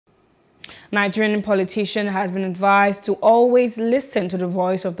Nigerian politician has been advised to always listen to the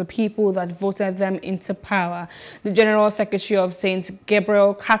voice of the people that voted them into power. The General Secretary of St.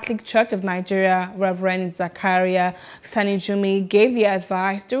 Gabriel Catholic Church of Nigeria, Reverend Zakaria Sanijumi, gave the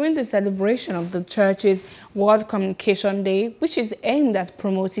advice during the celebration of the church's World Communication Day, which is aimed at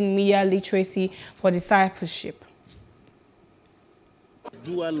promoting media literacy for discipleship.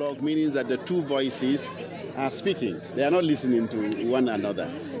 Dualogue meaning that the two voices are speaking. They are not listening to one another.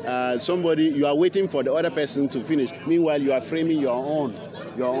 You are waiting for the other person to finish. Meanwhile, you are framing your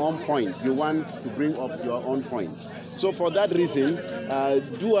own point. You want to bring up your own point. So for that reason,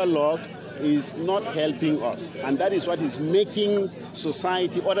 dualogue is not helping us. And that is what is making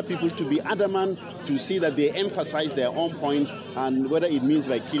society, other people to be adamant to see that they emphasize their own points, and whether it means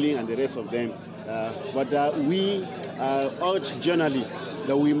by killing and the rest of them. But we urge journalists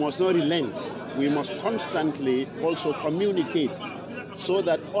that we must not relent. We must constantly also communicate so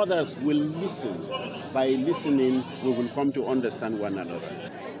that others will listen. By listening, we will come to understand one another.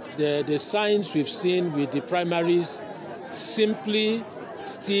 The signs we've seen with the primaries simply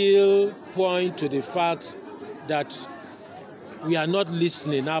still point to the fact that we are not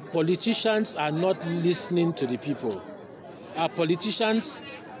listening. Our politicians are not listening to the people. Our politicians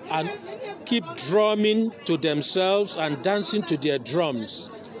keep drumming to themselves and dancing to their drums,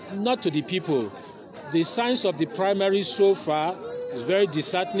 not to the people. The signs of the primaries so far is very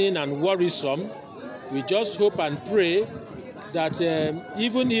disheartening and worrisome. We just hope and pray that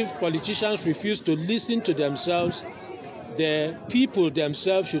even if politicians refuse to listen to themselves, the people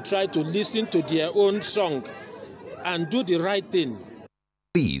themselves should try to listen to their own song and do the right thing.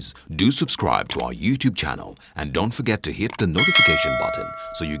 Please do subscribe to our YouTube channel and don't forget to hit the notification button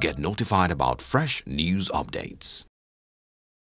so you get notified about fresh news updates.